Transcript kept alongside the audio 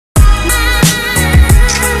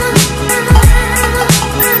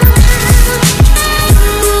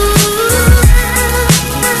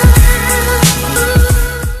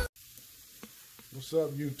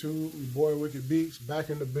YouTube? Your boy Wicked Beats back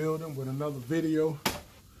in the building with another video.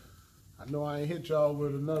 I know I ain't hit y'all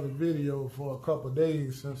with another video for a couple of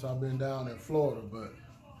days since I've been down in Florida, but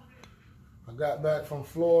I got back from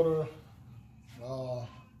Florida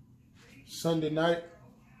Sunday night.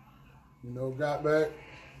 You know, got back,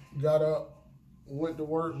 got up, went to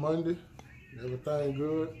work Monday, everything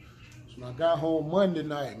good. So when I got home Monday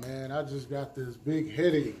night, man, I just got this big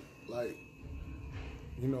headache. Like,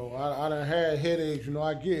 you know, I done had headaches. You know,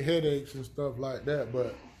 I get headaches and stuff like that,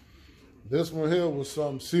 but this one here was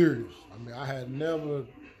something serious. I mean, I had never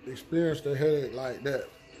experienced a headache like that.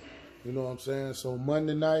 You know what I'm saying? So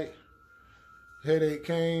Monday night, headache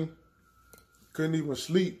came, couldn't even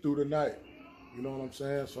sleep through the night. You know what I'm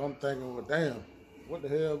saying? So I'm thinking, well, damn, what the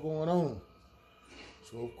hell going on?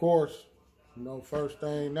 So of course, you know, first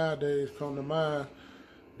thing nowadays come to mind,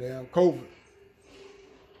 damn COVID.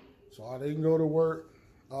 So I didn't go to work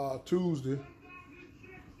Tuesday.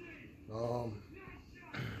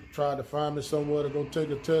 Tried to find me somewhere to go take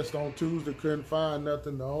a test on Tuesday, couldn't find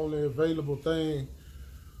nothing. The only available thing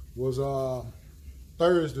was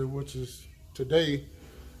Thursday, which is today.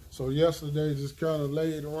 So yesterday just kind of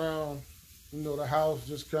laid around, you know, the house,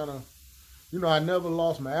 just kind of, you know, I never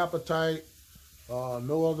lost my appetite,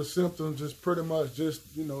 no other symptoms, just pretty much just,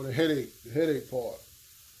 you know, the headache part.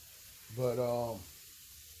 But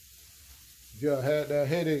yeah, I had that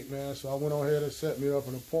headache, man, so I went on ahead and set me up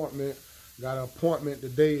an appointment. Got an appointment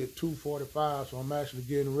today at 2:45, so I'm actually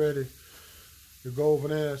getting ready to go over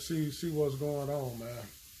there and see what's going on, man.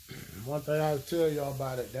 One thing I'll tell y'all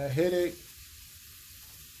about it, that headache,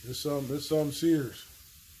 it's something serious.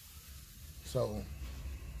 So,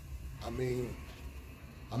 I mean,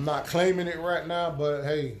 I'm not claiming it right now, but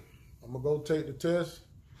hey, I'm gonna go take the test,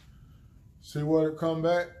 see what it come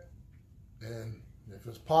back, and if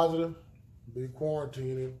it's positive, be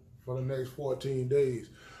quarantining for the next 14 days.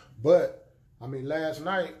 But, I mean, last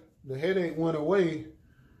night, the headache went away,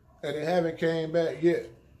 and it haven't came back yet.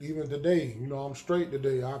 Even today, you know, I'm straight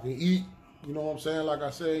today. I can eat, you know what I'm saying? Like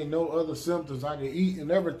I say, no other symptoms. I can eat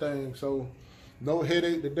and everything, so no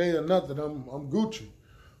headache today or nothing. I'm Gucci.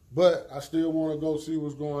 But I still want to go see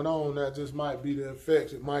what's going on. That just might be the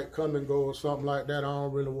effects. It might come and go or something like that. I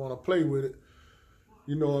don't really want to play with it,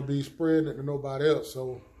 you know, and be spreading it to nobody else.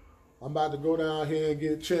 So I'm about to go down here and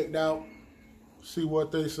get checked out, see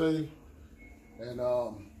what they say, and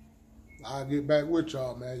I'll get back with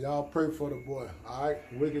y'all, man. Y'all pray for the boy, all right?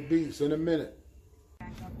 Wicked Beats in a minute.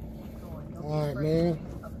 All right, man,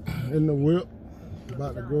 in the whip.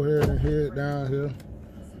 About to go ahead and head down here.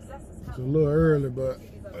 It's a little early, but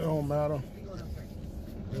it don't matter.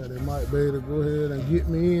 Yeah, they might be able to go ahead and get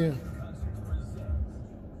me in.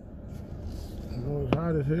 You know, it's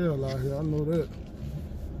hot as hell out here, I know that.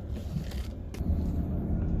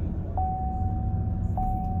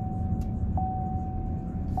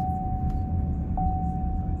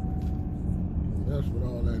 That's what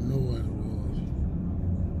all that noise was.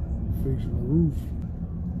 Fixing the roof.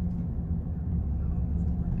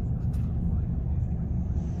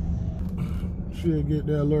 Should get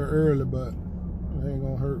there a little early, but it ain't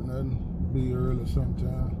gonna hurt nothing. Be early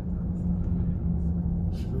sometime.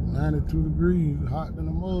 It's 92 degrees, hot than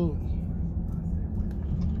a mug.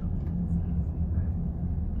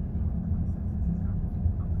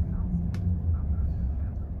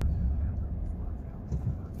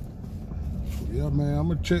 Yeah, man, I'm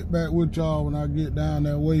gonna check back with y'all when I get down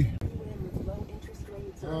that way.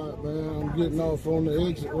 All right, man, I'm getting off on the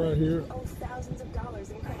exit right here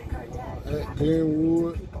at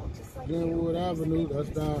Glenwood Avenue. That's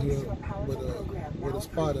down here with a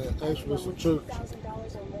spot at. Actually, it's a church.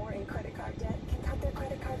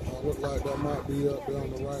 Look like that might be up there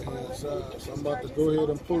on the right-hand side. So I'm about to go ahead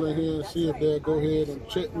and pull in here and see if they'll go ahead and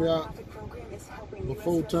check me out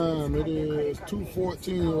before time. It is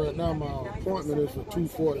 2:14 right now. My appointment is for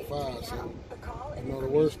 2:45. So, you know, the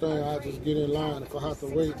worst thing, I just get in line. If I have to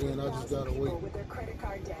wait, then I just gotta wait.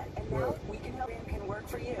 But,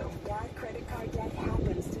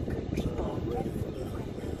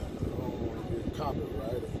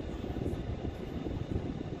 copyrighted.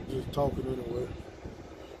 Just talking anyway.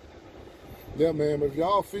 Yeah, man, but if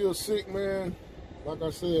y'all feel sick, man, like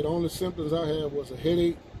I said, the only symptoms I had was a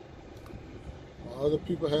headache. Other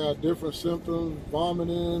people have different symptoms,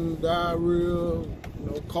 vomiting, diarrhea, you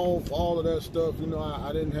know, cough, all of that stuff. You know,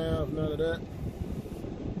 I didn't have none of that.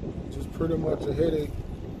 Just pretty much a headache.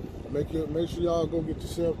 Make sure y'all go get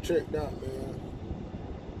yourself checked out, man.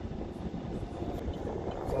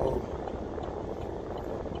 So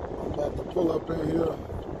I'm about to pull up in here,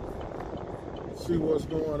 see what's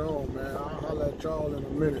going on, man. I'll holler at y'all in a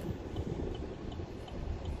minute.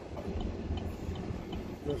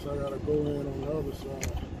 guess I gotta go in on the other side.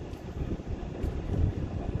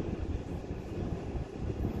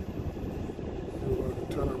 See if I can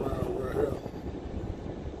turn around right here.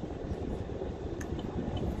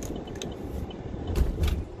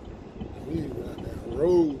 These goddamn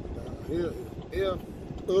roads down here is F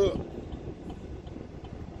up.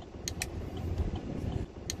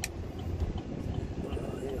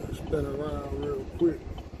 Spin around real quick.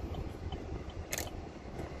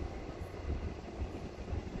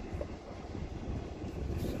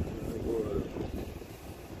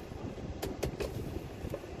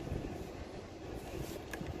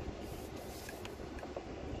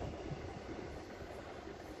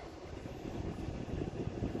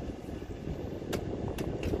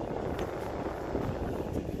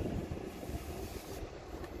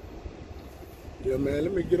 Yeah, man,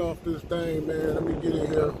 let me get off this thing, man. Let me get in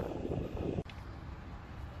here.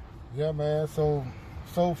 Yeah, man, so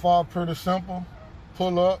far pretty simple.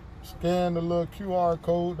 Pull up, scan the little QR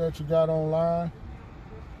code that you got online.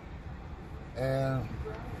 And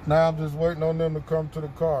now I'm just waiting on them to come to the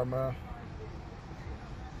car, man.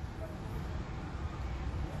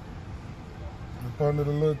 Up under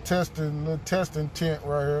the little testing tent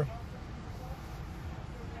right here.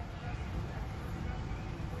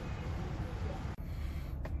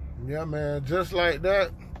 Yeah, man, just like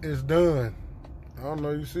that, it's done. I don't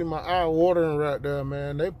know, you see my eye watering right there,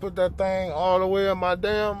 man. They put that thing all the way in my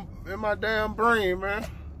damn brain, man.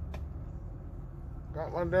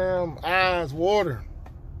 Got my damn eyes watering.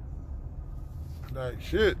 Like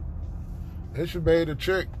shit. They should be able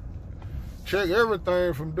to check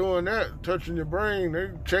everything from doing that, touching your brain.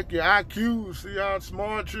 They check your IQ, see how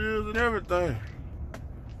smart you is and everything.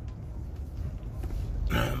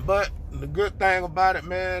 But the good thing about it,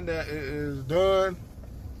 man, that it is done.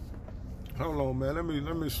 Hold on, man.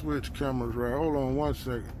 Let me switch cameras right. Hold on 1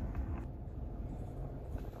 second.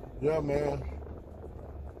 Yeah, man.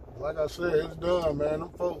 Like I said, it's done, man. Them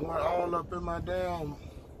folks went all up in my damn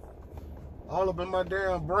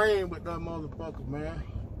brain with that motherfucker, man.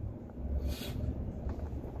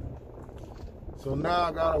 So now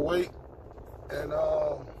I gotta wait and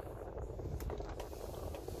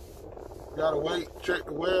check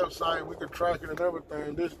the website. We can track it and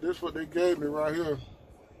everything. This what they gave me right here.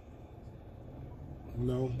 You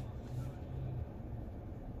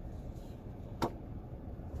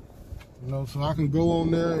know, so I can go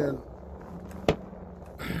on there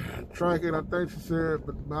and track it. I think she said,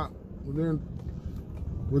 but about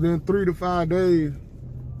within 3 to 5 days.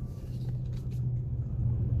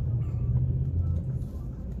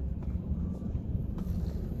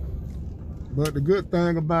 But the good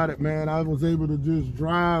thing about it, man, I was able to just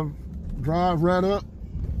drive right up.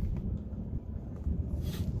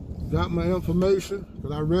 Got my information,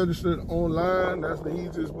 because I registered online. That's the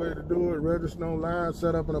easiest way to do it. Register online,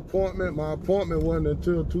 set up an appointment. My appointment wasn't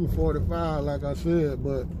until 2:45, like I said,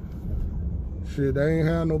 but shit, they ain't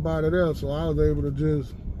had nobody there, so I was able to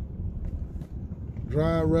just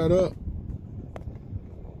drive right up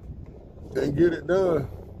and get it done.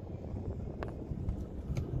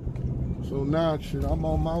 So now, shit, I'm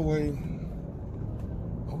on my way.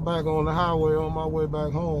 I'm back on the highway on my way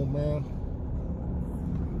back home, man.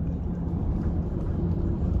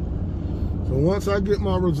 So once I get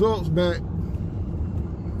my results back,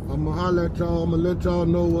 I'm gonna holler at y'all. I'm gonna let y'all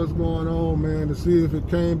know what's going on, man, to see if it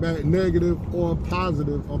came back negative or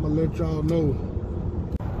positive. I'm gonna let y'all know.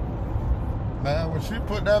 Man, when she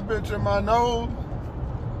put that bitch in my nose,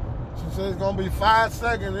 she said it's gonna be 5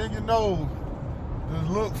 seconds in your nose. Just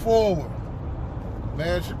look forward.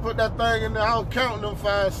 Man, she put that thing in there. I was counting them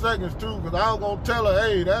 5 seconds too, because I was gonna tell her,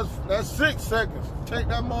 hey, that's 6 seconds. Take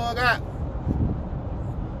that mug out.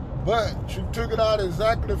 But she took it out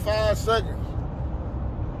exactly 5 seconds.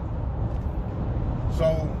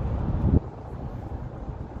 So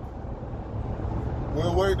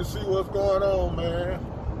we'll wait to see what's going on, man.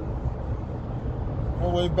 On my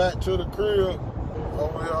way back to the crib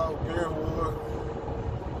over here out Glenwood.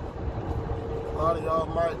 A lot of y'all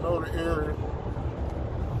might know the area.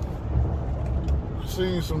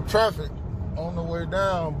 Seen some traffic on the way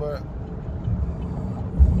down, but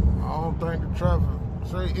I don't think the traffic.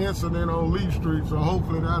 Say incident on Lee Street, so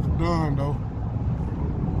hopefully that's done though.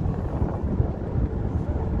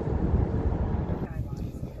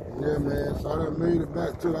 Yeah, man, so I done made it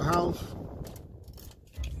back to the house.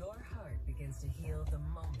 Your heart begins to heal the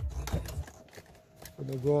moment you choose. I'm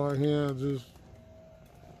gonna go in here and just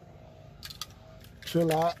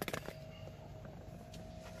chill out.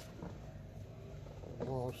 You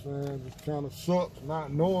know what I'm saying? Just kind of sucks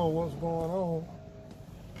not knowing what's going on.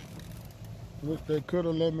 Wish they could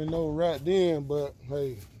have let me know right then, but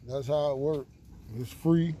hey, that's how it works. It's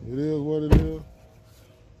free. It is what it is.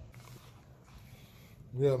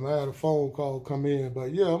 Yeah, man, I had a phone call come in.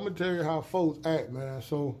 But yeah, I'm going to tell you how folks act, man.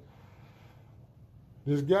 So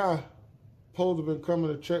this guy supposed to have been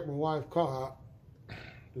coming to check my wife's car out.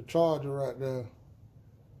 The charger right there.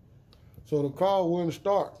 So the car wouldn't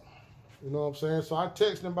start. You know what I'm saying? So I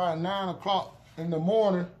texted him about 9 o'clock in the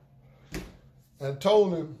morning and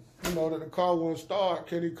told him, you know, that the car wouldn't start.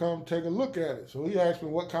 Can he come take a look at it? So he asked me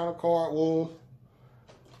what kind of car it was.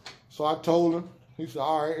 So I told him. He said,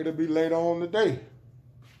 all right, it'll be later on today.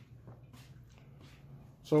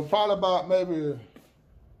 So probably about maybe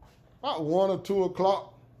about 1 or 2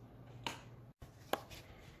 o'clock,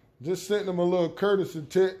 just sent him a little courtesy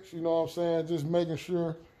text, you know what I'm saying, just making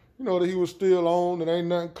sure, you know, that he was still on, that ain't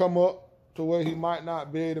nothing come up to where he might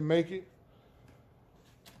not be able to make it.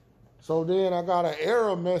 So then I got an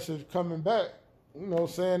error message coming back, you know,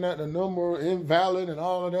 saying that the number invalid and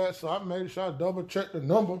all of that. So I made sure I double checked the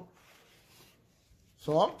number.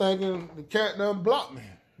 So I'm thinking the cat done blocked me.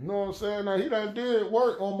 You know what I'm saying? Now he done did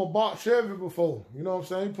work on my box Chevy before. You know what I'm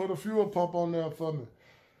saying? He put a fuel pump on there for me.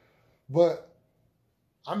 But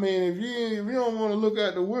I mean, if you don't want to look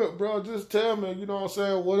at the whip, bro, just tell me, you know what I'm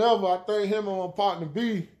saying, whatever. I think him and my partner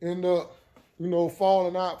B end up, you know,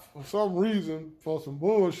 falling out for some reason, for some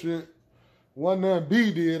bullshit. Wasn't nothing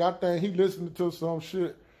B did. I think he listened to some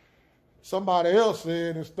shit somebody else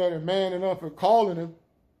said and started manning up and calling him,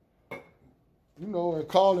 you know, and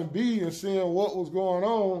calling B and seeing what was going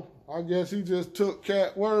on. I guess he just took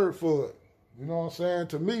cat word for it. You know what I'm saying?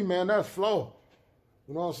 To me, man, that's flaw.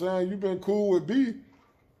 You know what I'm saying? You been cool with B.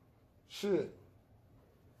 Shit.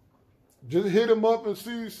 Just hit him up and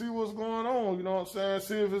see what's going on, you know what I'm saying?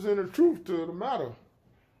 See if there's any truth to the matter.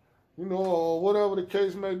 You know, or whatever the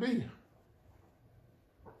case may be.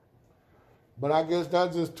 But I guess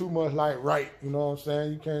that's just too much like right, you know what I'm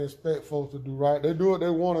saying? You can't expect folks to do right. They do what they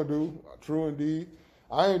want to do, true indeed.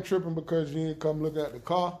 I ain't tripping because you ain't come look at the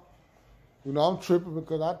car. You know, I'm tripping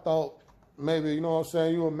because I thought maybe, you know what I'm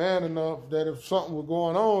saying, you were man enough that if something was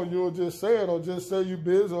going on, you would just say it or just say you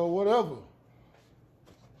busy or whatever.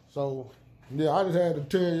 So, yeah, I just had to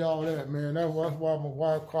tell y'all that, man. That's why my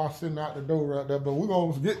wife's car sitting out the door right there. But we're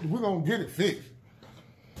gonna get it fixed.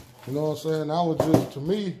 You know what I'm saying? That was just, to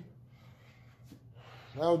me,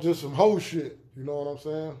 that was just some whole shit. You know what I'm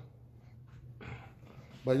saying?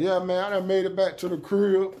 But yeah, man, I done made it back to the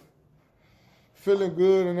crib. Feeling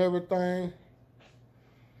good and everything.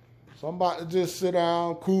 So I'm about to just sit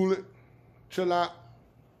down, cool it, chill out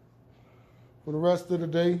for the rest of the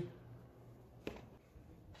day.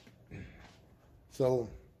 So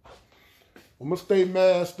I'm going to stay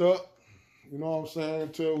masked up, you know what I'm saying,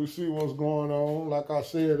 until we see what's going on. Like I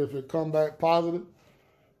said, if it come back positive,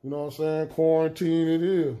 you know what I'm saying, quarantine it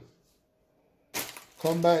is.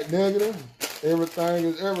 Come back negative, everything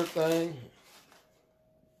is everything.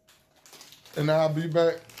 And I'll be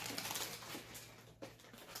back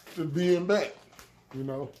to being back, you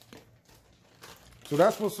know. So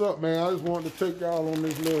that's what's up, man. I just wanted to take y'all on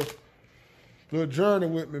this little journey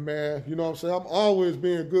with me, man. You know what I'm saying? I'm always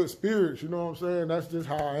being good spirits, you know what I'm saying? That's just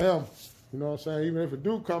how I am. You know what I'm saying? Even if it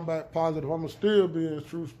do come back positive, I'm going to still be in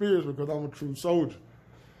true spirits because I'm a true soldier.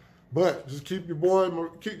 But just keep your boy in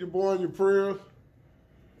your prayers.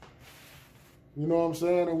 You know what I'm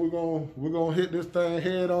saying? And we're gonna hit this thing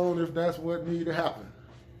head on if that's what need to happen.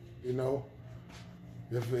 You know?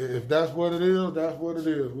 If that's what it is, that's what it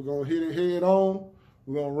is. We're gonna hit it head on.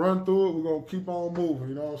 We're gonna run through it. We're gonna keep on moving.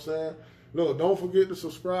 You know what I'm saying? Look, don't forget to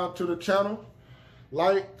subscribe to the channel.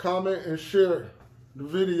 Like, comment, and share the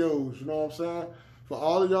videos. You know what I'm saying? For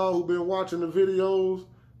all of y'all who've been watching the videos,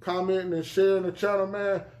 commenting and sharing the channel,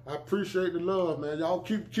 man, I appreciate the love, man. Y'all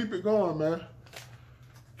keep it going, man.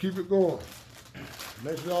 Keep it going.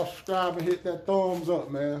 Make sure y'all subscribe and hit that thumbs up,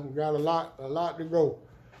 man. We got a lot to go.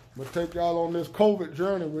 I'm gonna take y'all on this COVID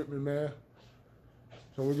journey with me, man,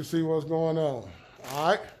 so we can see what's going on. All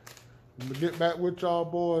right? I'm gonna get back with y'all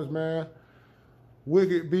boys, man.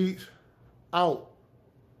 Wicked Beats out.